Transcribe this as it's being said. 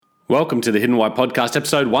Welcome to the Hidden Why Podcast,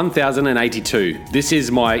 episode 1082. This is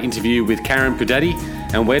my interview with Karen Pudetti,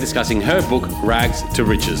 and we're discussing her book, Rags to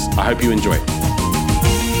Riches. I hope you enjoy.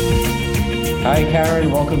 Hey, Karen,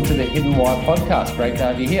 welcome to the Hidden Why Podcast. Great to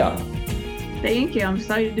have you here. Thank you. I'm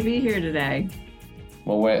excited to be here today.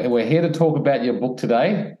 Well, we're here to talk about your book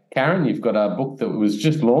today. Karen, you've got a book that was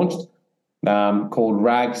just launched called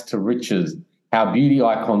Rags to Riches, How Beauty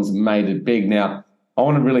Icons Made It Big. Now, I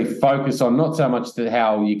want to really focus on not so much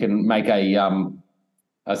how you can make a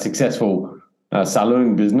successful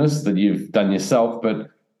saloon business that you've done yourself, but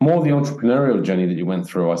more the entrepreneurial journey that you went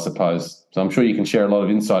through, I suppose. So I'm sure you can share a lot of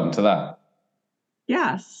insight into that.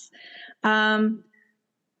 Yes.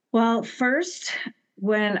 Well, first,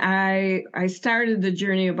 when I started the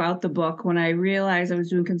journey about the book, when I realized I was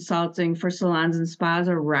doing consulting for salons and spas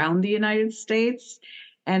around the United States,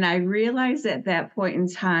 and I realized at that point in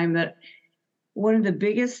time that one of the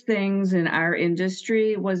biggest things in our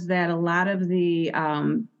industry was that a lot of the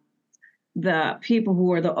people who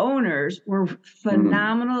were the owners were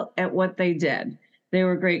phenomenal at what they did. They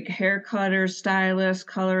were great hair cutters, stylists,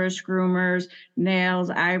 colorists, groomers, nails,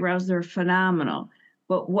 eyebrows. They're phenomenal.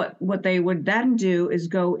 But what they would then do is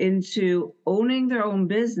go into owning their own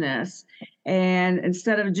business. And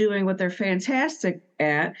instead of doing what they're fantastic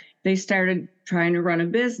at, they started trying to run a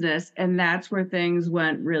business. And that's where things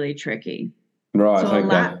went really tricky. Right.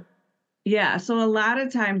 So a lot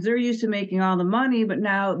of times they're used to making all the money, but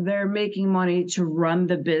now they're making money to run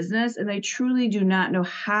the business, and they truly do not know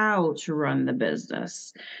how to run the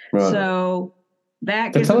business. Right. So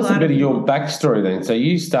that So gives tell us a bit of people... your backstory then. So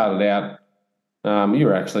you started out, you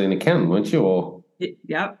were actually an accountant, weren't you? Or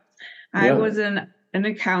Yep. I was an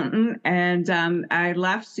accountant, and I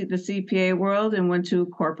left the CPA world and went to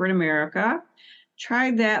corporate America.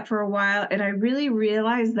 Tried that for a while, and I really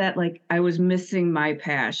realized that I was missing my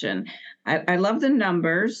passion. I love the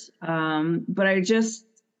numbers, but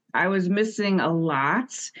I was missing a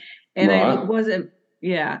lot, and Right. it wasn't,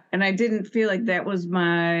 and I didn't feel like that was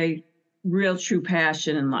my real true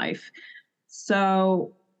passion in life.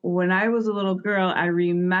 So when I was a little girl, I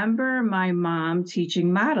remember my mom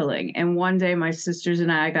teaching modeling, and one day my sisters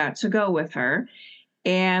and I got to go with her.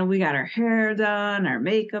 And we got our hair done, our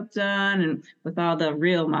makeup done, and with all the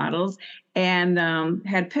real models, and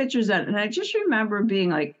had pictures done. And I just remember being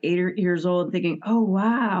like 8 years old and thinking, oh,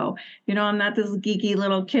 wow, I'm not this geeky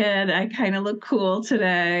little kid. I kind of look cool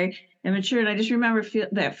today and mature. And I just remember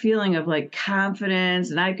that feeling of confidence,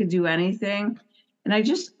 and I could do anything. And I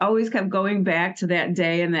just always kept going back to that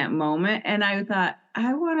day and that moment. And I thought,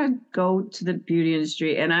 I want to go to the beauty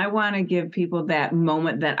industry, and I want to give people that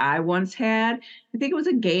moment that I once had. I think it was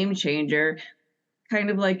a game changer, kind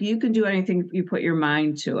of like you can do anything if you put your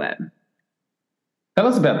mind to it. Tell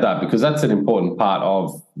us about that, because that's an important part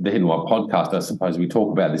of the Hidden Why podcast. I suppose we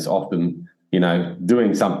talk about this often,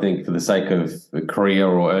 doing something for the sake of a career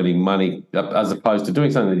or earning money, as opposed to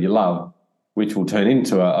doing something that you love, which will turn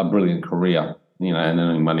into a brilliant career, and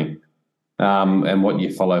earning money. And what you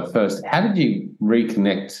follow first. How did you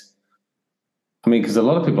reconnect? I mean, because a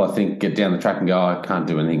lot of people, I think, get down the track and go, I can't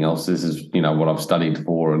do anything else. This is, what I've studied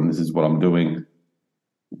for, and this is what I'm doing.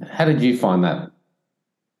 How did you find that?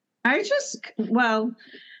 After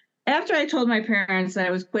I told my parents that I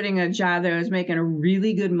was quitting a job that I was making a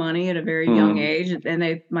really good money at a very young age,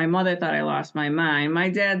 and my mother thought I lost my mind. My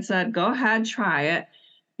dad said, go ahead, try it.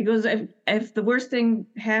 He goes, if the worst thing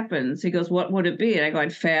happens, he goes, what would it be? And I go,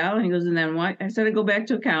 I'd fail. And he goes, and then what? I said, I'd go back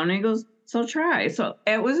to accounting. He goes, so try. So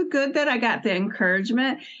it was good that I got the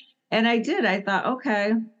encouragement. And I did. I thought,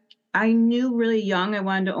 okay, I knew really young I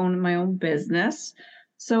wanted to own my own business.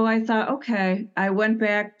 So I thought, okay, I went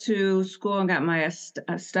back to school and got my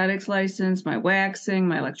aesthetics license, my waxing,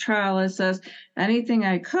 my electrolysis, anything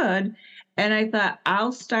I could. And I thought,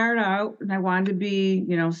 I'll start out, and I wanted to be,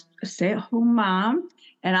 a stay-at-home mom.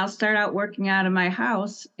 And I'll start out working out of my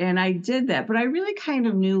house. And I did that. But I really kind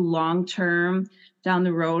of knew long-term down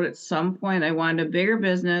the road at some point, I wanted a bigger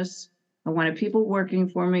business. I wanted people working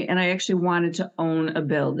for me. And I actually wanted to own a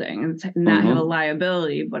building and not have a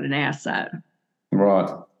liability, but an asset. Right.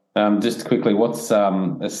 Just quickly, what's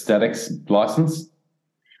aesthetics license?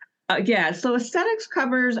 So aesthetics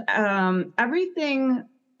covers everything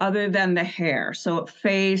other than the hair. So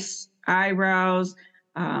face, eyebrows,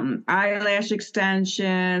 eyelash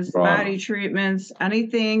extensions, body treatments,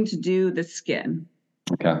 anything to do with the skin.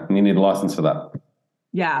 Okay. And you need a license for that?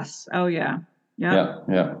 Yes. Oh, yeah. Yeah.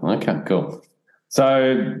 Okay, cool.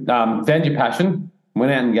 So found your passion,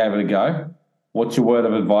 went out and gave it a go. What's your word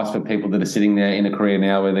of advice for people that are sitting there in a career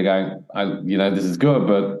now where they're going, this is good,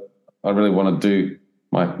 but I really want to do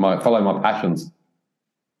follow my passions?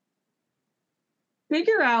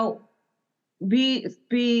 figure out,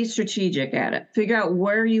 be strategic at it. Figure out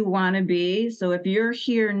where you want to be. So if you're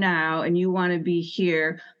here now and you want to be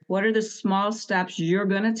here, what are the small steps you're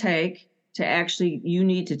going to take to actually you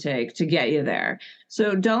need to take to get you there?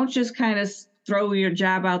 So don't just kind of throw your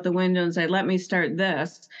job out the window and say, let me start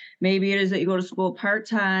this. Maybe it is that you go to school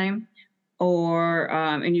part-time, or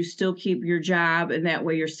and you still keep your job, and that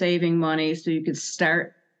way you're saving money so you can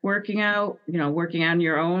start working out, working on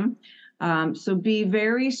your own. So be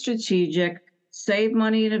very strategic, save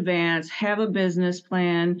money in advance, have a business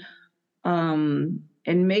plan, and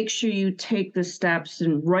make sure you take the steps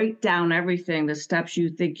and write down everything, the steps you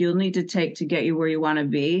think you'll need to take to get you where you want to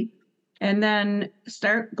be. And then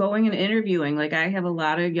start going and interviewing. Like, I have a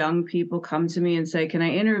lot of young people come to me and say, can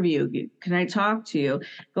I interview you? Can I talk to you?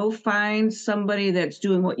 Go find somebody that's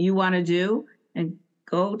doing what you want to do and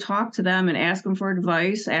go talk to them and ask them for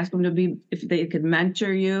advice. Ask them if they could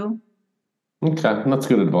mentor you. Okay, that's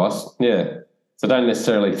good advice. Yeah. So don't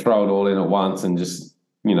necessarily throw it all in at once and just,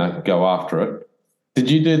 go after it. Did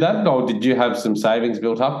you do that, or did you have some savings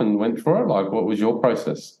built up and went for it? Like, what was your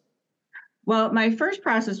process? Well, my first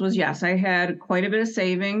process was, yes, I had quite a bit of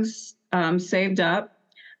savings saved up.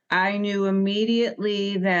 I knew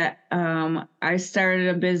immediately that I started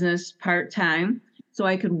a business part-time so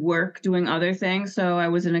I could work doing other things. So I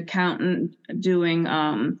was an accountant doing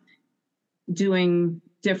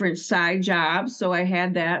different side jobs. So I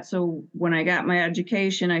had that. So when I got my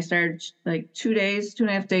education, I started like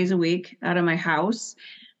 2.5 days a week out of my house.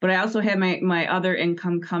 But I also had my other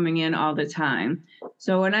income coming in all the time.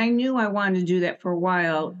 So when I knew I wanted to do that for a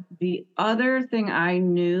while, the other thing I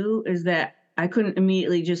knew is that I couldn't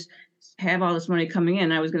immediately just have all this money coming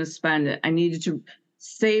in. I was going to spend it. I needed to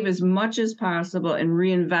save as much as possible and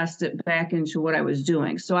reinvest it back into what I was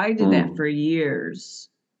doing. So I did that for years.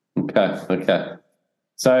 Okay.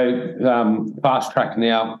 So fast track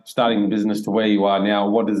now, starting the business to where you are now.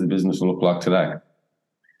 What does the business look like today?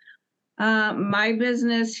 My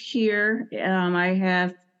business here, I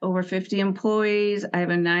have over 50 employees. I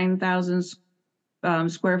have a 9,000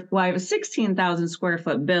 I have a 16,000 square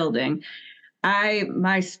foot building.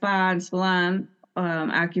 My spa and salon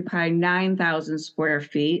occupy 9,000 square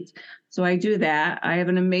feet. So I do that. I have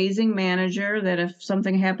an amazing manager that if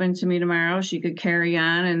something happened to me tomorrow, she could carry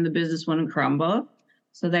on and the business wouldn't crumble.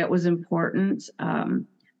 So that was important.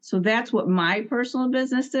 So that's what my personal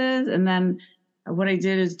business is. And then what I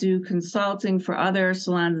did is do consulting for other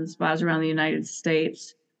salons and spas around the United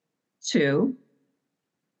States too.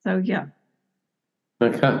 So, yeah.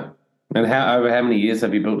 Okay. And over how many years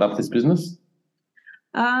have you built up this business?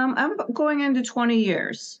 I'm going into 20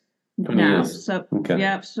 years 20 now. years. So, okay.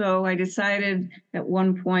 Yeah. So I decided at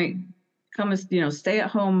one point, stay at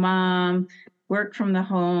home mom, work from the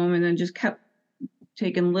home, and then just kept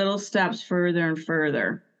taking little steps further and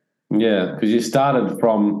further. Yeah, because you started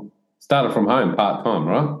from home part-time,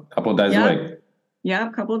 right? A couple of days a week. Yeah,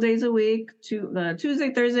 a couple of days a week,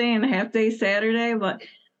 Tuesday, Thursday, and a half day Saturday. But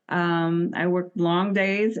I worked long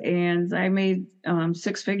days, and I made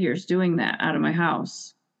 6 figures doing that out of my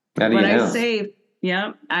house. Out of your house?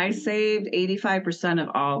 I saved 85% of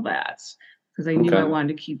all that because I knew I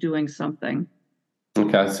wanted to keep doing something.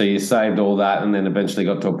 Okay, so you saved all that and then eventually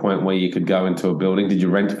got to a point where you could go into a building. Did you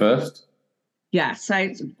rent first? Yes,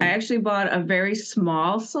 I actually bought a very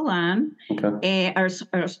small salon, or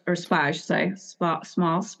spa, I should say, small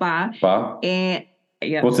spa. Spa? And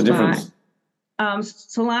what's the difference?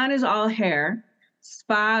 Salon is all hair.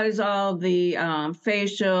 Spa is all the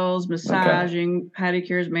facials, massaging,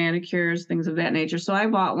 pedicures, manicures, things of that nature. So I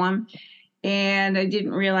bought one, and I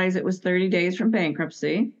didn't realize it was 30 days from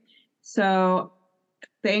bankruptcy. So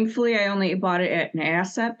thankfully, I only bought it at an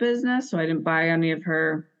asset business, so I didn't buy any of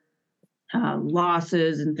her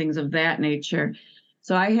losses and things of that nature.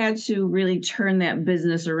 So I had to really turn that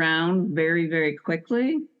business around very, very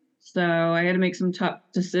quickly. So I had to make some tough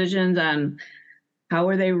decisions on how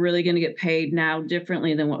are they really going to get paid now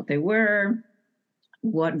differently than what they were,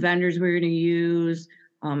 what vendors we were going to use,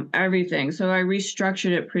 everything. So I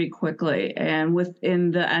restructured it pretty quickly. And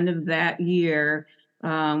within the end of that year,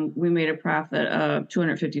 we made a profit of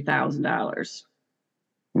 $250,000.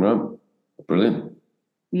 Right. Brilliant.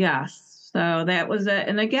 Yes. So that was it.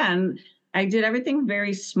 And again, I did everything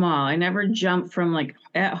very small. I never jumped from like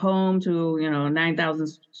at home to,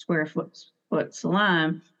 9,000 square foot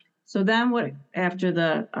salon. So then after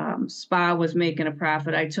the spa was making a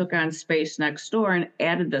profit, I took on space next door and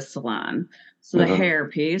added the salon. So the hair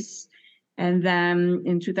piece. And then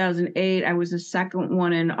in 2008, I was the second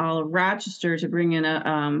one in all of Rochester to bring in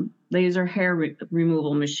a laser hair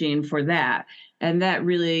removal machine for that. And that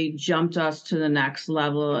really jumped us to the next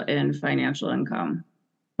level in financial income.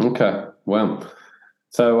 Okay. Well,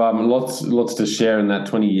 so lots to share in that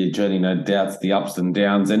 20-year journey, no doubts, the ups and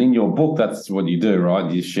downs. And in your book, that's what you do,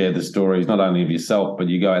 right? You share the stories not only of yourself, but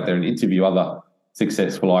you go out there and interview other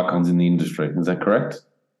successful icons in the industry. Is that correct?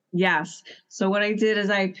 Yes. So what I did is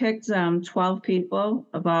I picked 12 people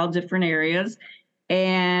of all different areas,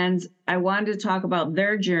 and I wanted to talk about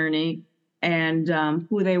their journey and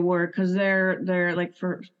who they were, because they're like,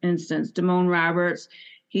 for instance, Damone Roberts.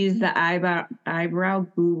 He's the eyebrow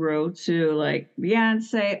guru to like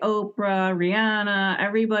Beyonce, Oprah, Rihanna,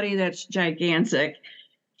 everybody that's gigantic.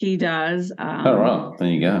 He does. All right. There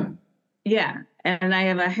you go. Yeah, and I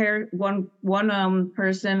have a hair one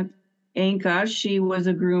person, Anka. She was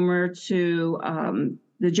a groomer to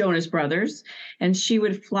the Jonas Brothers, and she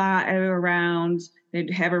would fly around. They'd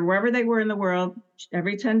have her wherever they were in the world.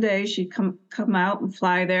 Every 10 days, she'd come out and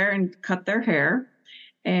fly there and cut their hair.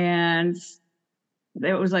 And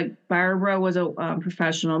it was like Barbara was a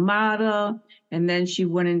professional model, and then she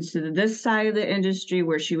went into this side of the industry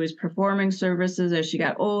where she was performing services as she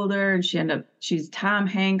got older, and she's Tom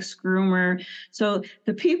Hanks groomer. So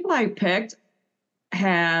the people I picked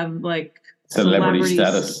have like Celebrity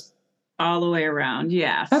status all the way around.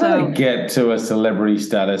 Yeah. How do they get to a celebrity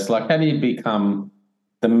status? Like, how do you become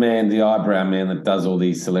the man, the eyebrow man that does all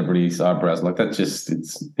these celebrities' eyebrows? Like, it's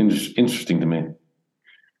interesting to me.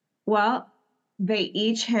 Well, they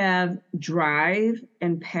each have drive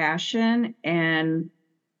and passion and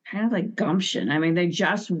kind of like gumption. I mean, they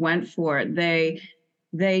just went for it.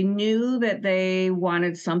 They knew that they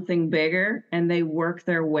wanted something bigger, and they worked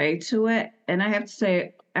their way to it. And I have to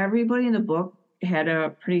say, everybody in the book had a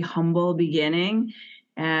pretty humble beginning,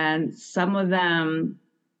 and some of them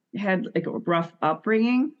had like a rough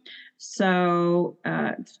upbringing. So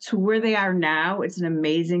to where they are now, it's an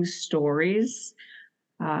amazing stories.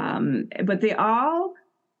 But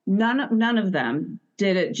none of them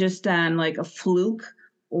did it just on like a fluke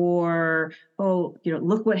or, oh,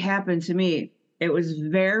 look what happened to me. It was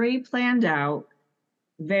very planned out,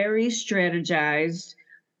 very strategized.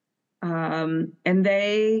 And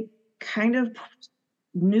they kind of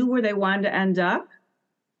knew where they wanted to end up.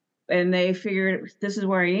 And they figured, this is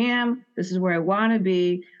where I am. This is where I want to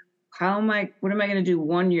be. What am I going to do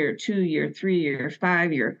 1 year, 2 year, 3 year,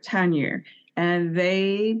 5 year, 10 year? And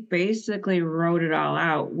they basically wrote it all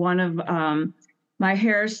out. One of my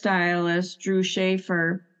hairstylist, Drew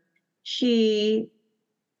Schaefer, he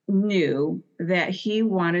knew that he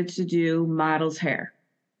wanted to do model's hair.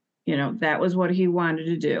 That was what he wanted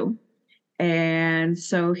to do. And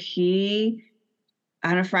so he,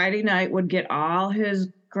 on a Friday night, would get all his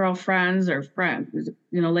girlfriends or friends,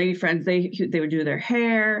 lady friends, they would do their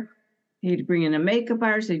hair. He'd bring in a makeup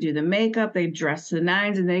artist, they'd do the makeup, they'd dress to the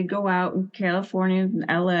nines, and they'd go out in California and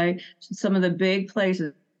LA, some of the big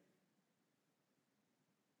places.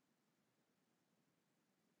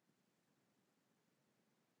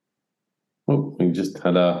 Oh, we just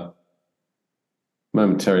had a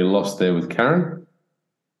momentary loss there with Karen.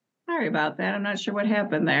 Sorry about that. I'm not sure what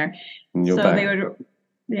happened there. You're so back.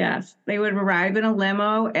 they would arrive in a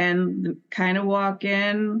limo and kind of walk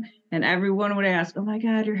in, and everyone would ask, oh my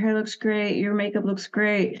God, your hair looks great. Your makeup looks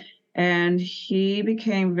great. And he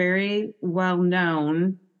became very well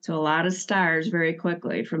known to a lot of stars very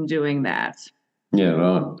quickly from doing that. Yeah,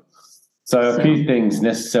 right. So a few things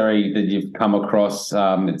necessary that you've come across.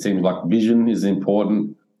 It seems like vision is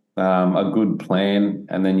important, a good plan.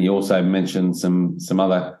 And then you also mentioned some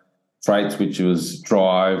other traits, which was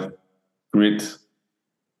drive, grit.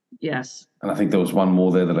 Yes. And I think there was one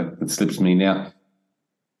more there that slips me now.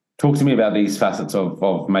 Talk to me about these facets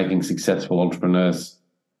of making successful entrepreneurs.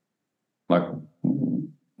 Like,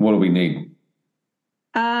 what do we need?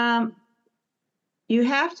 You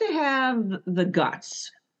have to have the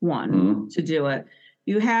guts, to do it.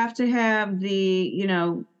 You have to have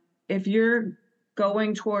if you're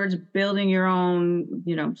going towards building your own,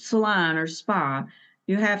 salon or spa,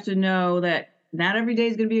 you have to know that not every day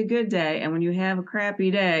is going to be a good day. And when you have a crappy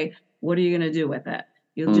day, what are you going to do with it?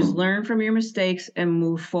 You'll just learn from your mistakes and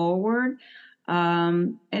move forward.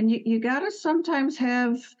 And you got to sometimes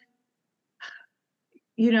have,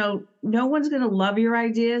 no one's going to love your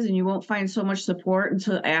ideas, and you won't find so much support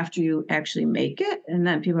until after you actually make it. And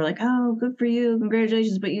then people are like, oh, good for you.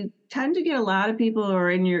 Congratulations. But you tend to get a lot of people who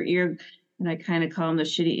are in your ear, and I kind of call them the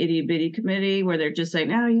shitty itty bitty committee, where they're just like,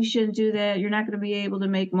 no, you shouldn't do that. You're not going to be able to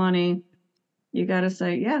make money. You got to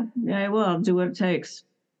say, yeah, I will. I'll do what it takes.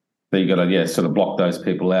 So you got to, sort of block those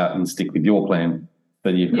people out and stick with your plan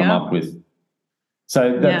that you've come up with.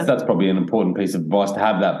 So that's probably an important piece of advice to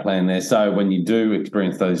have that plan there. So when you do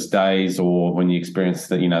experience those days, or when you experience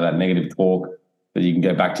that, that negative talk, that you can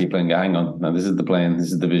go back to your plan and go, hang on, no, this is the plan,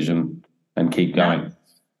 this is the vision, and keep going. Yeah.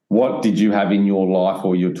 What did you have in your life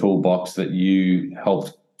or your toolbox that you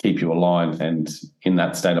helped keep you aligned and in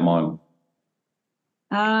that state of mind?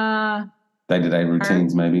 Day-to-day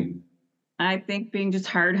routines, maybe. I think being just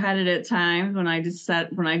hard-headed at times. When I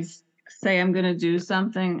say I'm going to do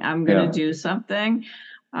something, I'm going to do something.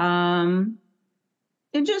 I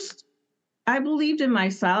believed in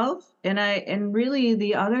myself, and really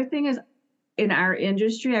the other thing is, in our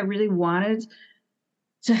industry, I really wanted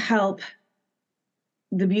to help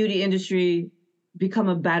the beauty industry become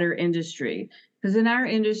a better industry, because in our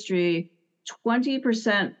industry,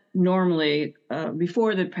 20% normally,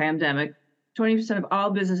 before the pandemic, 20% of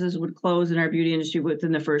all businesses would close in our beauty industry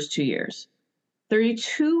within the first 2 years.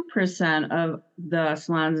 32% of the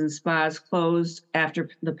salons and spas closed after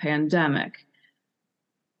the pandemic.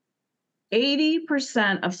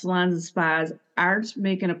 80% of salons and spas aren't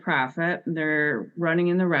making a profit. They're running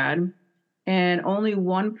in the red. And only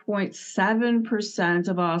 1.7%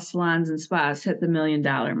 of all salons and spas hit the $1 million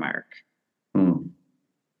mark.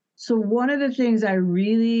 So one of the things I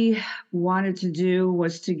really wanted to do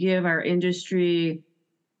was to give our industry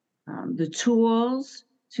the tools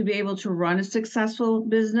to be able to run a successful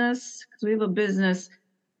business. Because we have a business.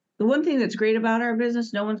 The one thing that's great about our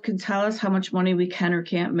business, no one can tell us how much money we can or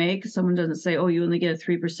can't make. Someone doesn't say, oh, you only get a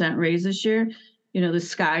 3% raise this year. The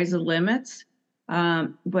sky's the limit.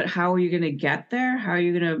 But how are you going to get there? How are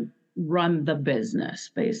you going to run the business,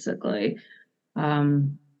 basically?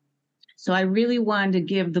 So I really wanted to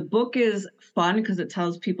give, the book is fun because it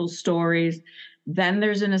tells people stories. Then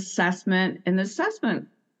there's an assessment, and the assessment,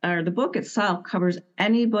 or the book itself, covers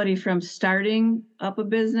anybody from starting up a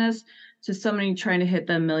business to somebody trying to hit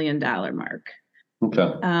the $1 million mark.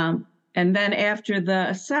 Okay. And then after the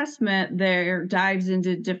assessment, there dives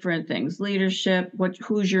into different things: leadership,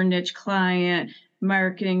 who's your niche client,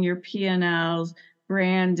 marketing, your P&Ls,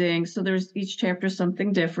 branding. So there's each chapter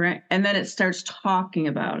something different. And then it starts talking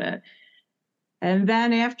about it. And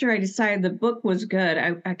then after I decided the book was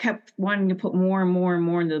good, I kept wanting to put more and more and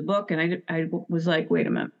more into the book. And I was like, wait a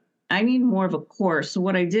minute, I need more of a course. So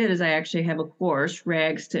what I did is I actually have a course,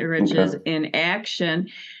 Rags to Riches in Action.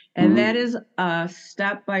 And that is a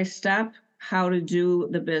step-by-step how to do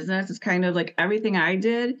the business. It's kind of like everything I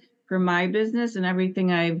did for my business and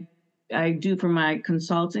everything I do for my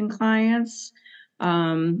consulting clients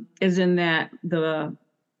is in the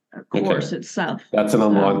course itself. That's an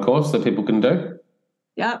online course that people can do?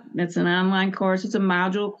 Yep, it's an online course. It's a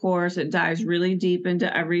module course. It dives really deep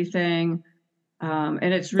into everything.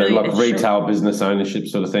 And it's really... So like retail business ownership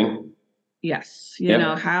sort of thing? Yes. You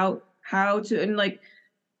know, how to... And like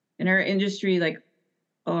in our industry, like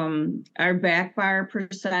our back bar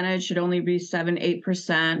percentage should only be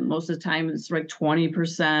 7-8%. Most of the time it's like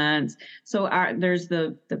 20%. So there's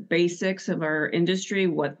the basics of our industry,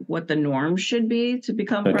 what the norm should be to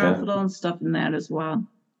become profitable and stuff in that as well.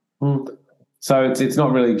 So it's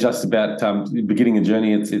not really just about beginning a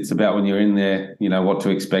journey. It's about when you're in there, what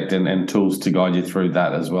to expect and tools to guide you through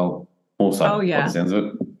that as well. Also, oh yeah, by the sounds of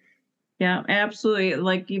it. Yeah, absolutely.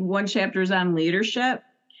 Like one chapter is on leadership.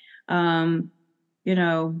 No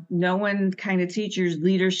one kind of teaches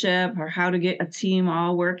leadership or how to get a team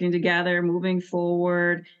all working together, moving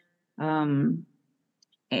forward. And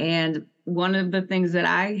one of the things that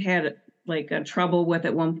I had like a trouble with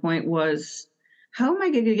at one point was, how am I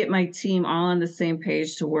going to get my team all on the same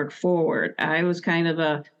page to work forward? I was kind of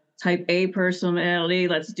a type A personality.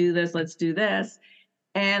 Let's do this.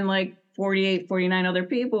 And like 48, 49 other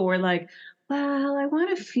people were like, well, I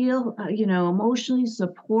want to feel, emotionally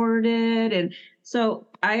supported. And so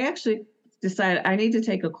I actually decided I need to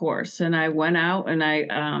take a course. And I went out and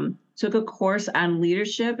I took a course on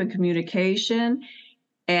leadership and communication.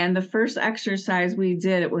 And the first exercise we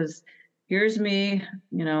did, it was, here's me,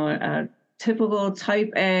 a typical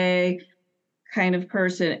type A kind of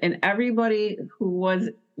person. And everybody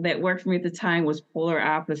that worked for me at the time was polar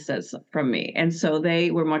opposites from me. And so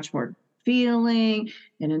they were much more feeling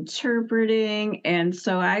and interpreting. And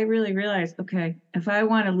so I really realized, okay, if I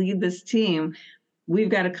want to lead this team, we've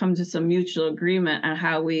got to come to some mutual agreement on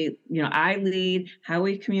how we, I lead, how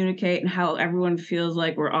we communicate, and how everyone feels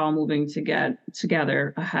like we're all moving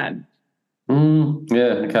together ahead.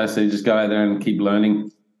 Yeah. Okay. So you just go out there and keep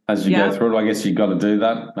learning as you go through it. I guess you've got to do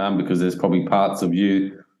that because there's probably parts of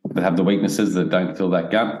you that have the weaknesses that don't fill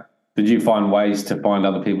that gap. Did you find ways to find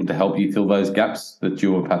other people to help you fill those gaps that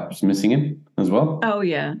you were perhaps missing in as well? Oh,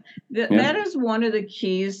 yeah. That is one of the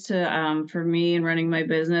keys to for me in running my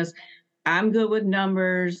business. I'm good with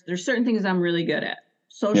numbers. There's certain things I'm really good at.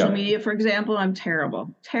 Social Yeah. media, for example, I'm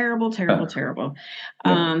terrible, terrible, terrible, terrible.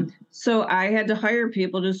 Yeah. So I had to hire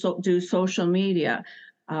people to do social media.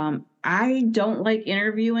 I don't like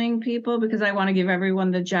interviewing people because I want to give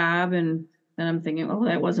everyone the job, and then I'm thinking, oh,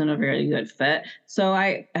 that wasn't a very good fit. So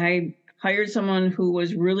I hired someone who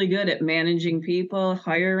was really good at managing people,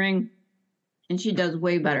 hiring, and she does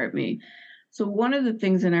way better at me. So one of the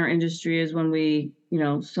things in our industry is when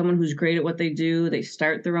someone who's great at what they do, they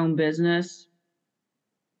start their own business,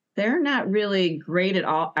 they're not really great at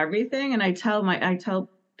all everything. And I tell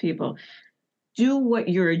people, do what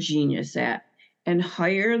you're a genius at and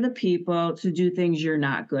hire the people to do things you're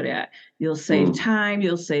not good at. You'll save Mm. time,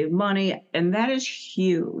 you'll save money, and that is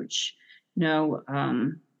huge.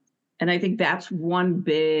 And I think that's one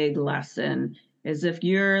big lesson is if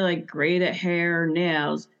you're like great at hair or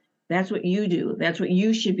nails, that's what you do. That's what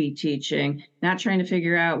you should be teaching, not trying to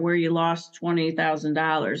figure out where you lost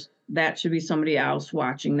 $20,000. That should be somebody else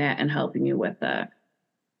watching that and helping you with that.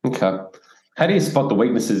 Okay. How do you spot the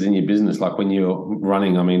weaknesses in your business? Like when you're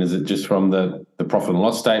running, I mean, is it just from the profit and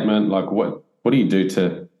loss statement? Like what do you do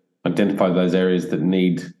to identify those areas that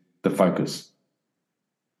need the focus?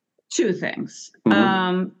 Two things.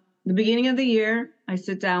 Mm-hmm. The beginning of the year, I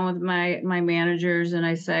sit down with my managers and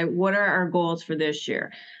I say, what are our goals for this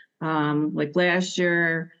year? Like last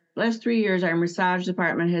 3 years, our massage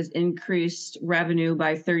department has increased revenue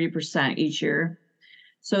by 30% each year.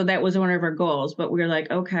 So that was one of our goals. But we were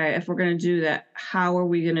like, okay, if we're going to do that, how are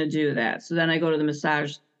we going to do that? So then I go to the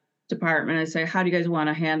massage department and I say, how do you guys want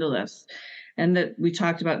to handle this? And that we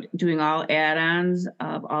talked about doing all add-ons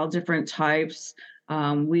of all different types.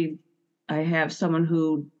 I have someone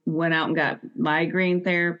who went out and got migraine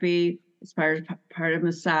therapy as part of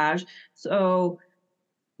massage. So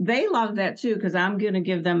they love that too, because I'm going to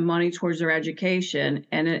give them money towards their education.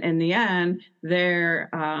 And in the end, their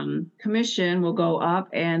commission will go up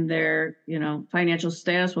and their, financial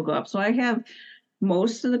status will go up. So I have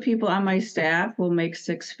most of the people on my staff will make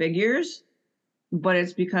six figures, but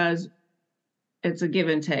it's because it's a give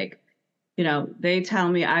and take. They tell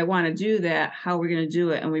me, I want to do that. How are we going to do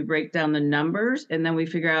it? And we break down the numbers and then we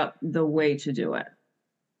figure out the way to do it.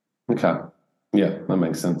 Okay. Yeah, that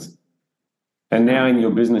makes sense. And now in your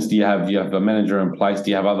business, do you have a manager in place? Do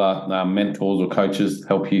you have other mentors or coaches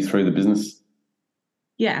help you through the business?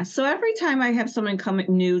 Yeah. So every time I have someone come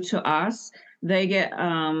new to us, they get,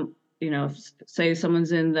 say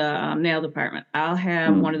someone's in the nail department. I'll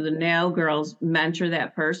have one of the nail girls mentor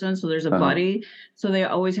that person. So there's a buddy. So they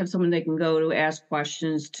always have someone they can go to ask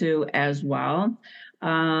questions to as well.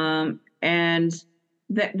 And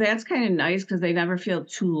that's kind of nice because they never feel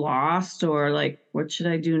too lost or like, what should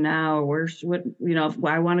I do now? Or if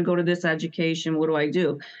I want to go to this education, what do I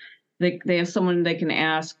do? They have someone they can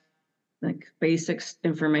ask like basic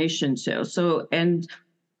information to. So, and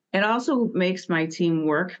it also makes my team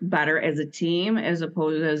work better as a team as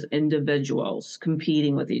opposed as individuals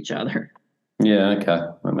competing with each other. Yeah, okay.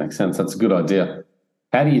 That makes sense. That's a good idea.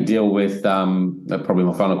 How do you deal with, probably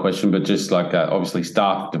my final question, but just like obviously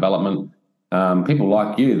staff development, people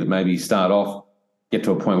like you that maybe start off, get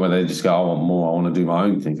to a point where they just go, I want more, I want to do my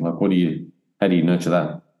own thing. Like how do you nurture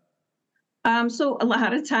that? So a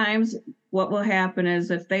lot of times what will happen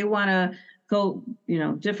is if they want to go,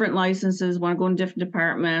 different licenses, want to go in different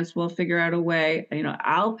departments, we'll figure out a way,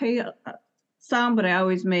 I'll pay some, but I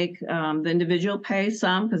always make the individual pay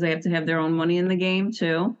some because they have to have their own money in the game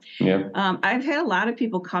too. Yeah. I've had a lot of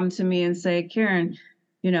people come to me and say, Karen,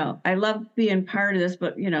 I love being part of this,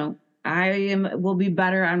 but, will be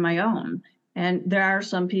better on my own. And there are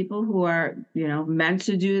some people who are, meant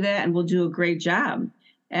to do that and will do a great job.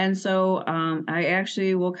 And so I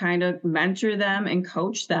actually will kind of mentor them and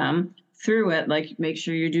coach them through it. Like, make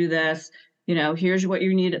sure you do this. Here's what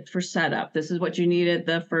you need for setup. This is what you needed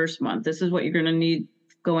the first month. This is what you're going to need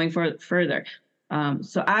going further.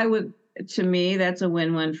 To me, that's a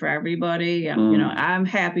win-win for everybody. I'm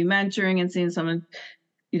happy mentoring and seeing someone,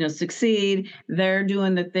 succeed. They're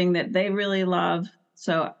doing the thing that they really love.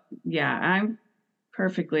 So yeah,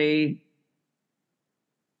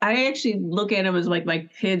 I actually look at them as like my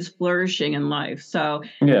kids flourishing in life. So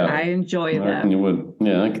yeah, I enjoy that. I reckon you would.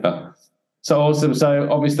 Yeah, okay. So awesome.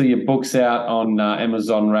 So obviously your book's out on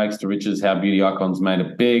Amazon, Rags to Riches, How Beauty Icons Made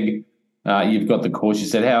It Big. You've got the course. You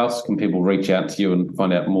said, how else can people reach out to you and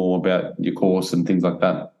find out more about your course and things like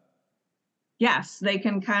that? Yes, they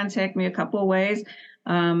can contact me a couple of ways.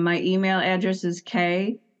 My email address is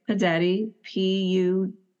Pudetti,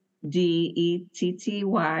 PUDETTY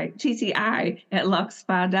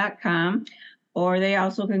 @luxspa.com. Or they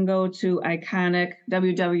also can go to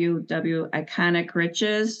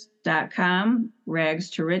www.iconicriches, iconicriches.com, rags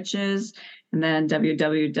to riches, and then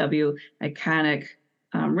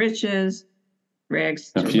www.iconicriches,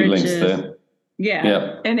 rags to a few riches. links there.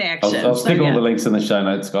 Yeah. In action. I'll stick all the links in the show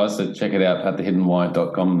notes, guys. So check it out at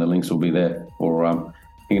thehiddenwhy.com. The links will be there for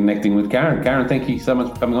connecting with Karen. Karen, thank you so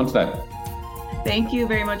much for coming on today. Thank you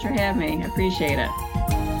very much for having me. I appreciate it.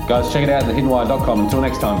 Guys, check it out at thehiddenwhy.com. Until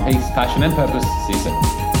next time, peace, passion, and purpose. See you soon.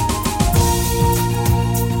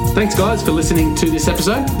 Thanks, guys, for listening to this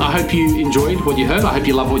episode. I hope you enjoyed what you heard. I hope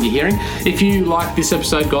you love what you're hearing. If you like this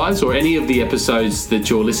episode, guys, or any of the episodes that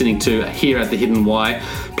you're listening to here at The Hidden Why,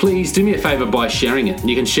 please do me a favor by sharing it.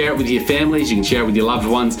 You can share it with your families. You can share it with your loved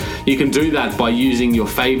ones. You can do that by using your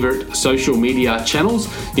favorite social media channels,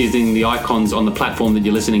 using the icons on the platform that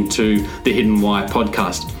you're listening to The Hidden Why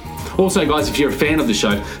podcast. Also, guys, if you're a fan of the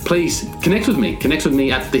show, please connect with me. Connect with me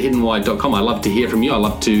at thehiddenwhy.com. I love to hear from you. I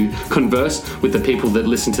love to converse with the people that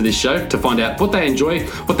listen to this show to find out what they enjoy,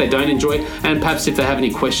 what they don't enjoy, and perhaps if they have any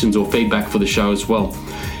questions or feedback for the show as well.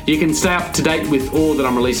 You can stay up to date with all that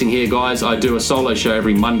I'm releasing here, guys. I do a solo show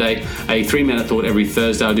every Monday, a 3-minute thought every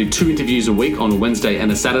Thursday. I do 2 interviews a week on a Wednesday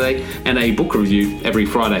and a Saturday, and a book review every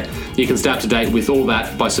Friday. You can stay up to date with all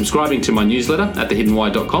that by subscribing to my newsletter at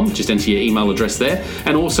thehiddenwhy.com. Just enter your email address there,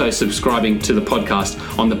 and also subscribing to the podcast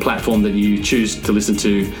on the platform that you choose to listen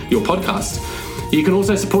to your podcasts. You can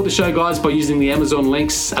also support the show, guys, by using the Amazon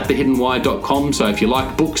links at thehiddenwhy.com. So if you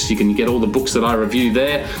like books, you can get all the books that I review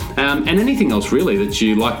there, and anything else really that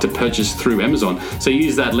you like to purchase through Amazon. So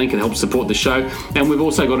use that link, it helps support the show. And we've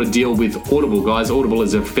also got a deal with Audible, guys. Audible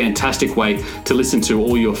is a fantastic way to listen to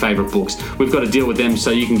all your favorite books. We've got a deal with them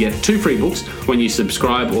so you can get 2 free books when you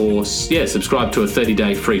subscribe, or subscribe to a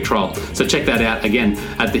 30-day free trial. So check that out again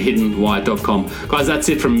at thehiddenwhy.com. Guys, that's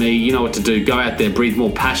it from me. You know what to do. Go out there, breathe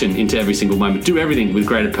more passion into every single moment. Do everything with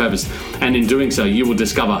greater purpose, and in doing so you will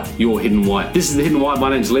discover your hidden why. This is The Hidden Why. My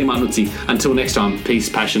name's Lee Martinuzzi. Until next time, peace,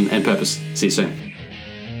 passion, and purpose. See you soon.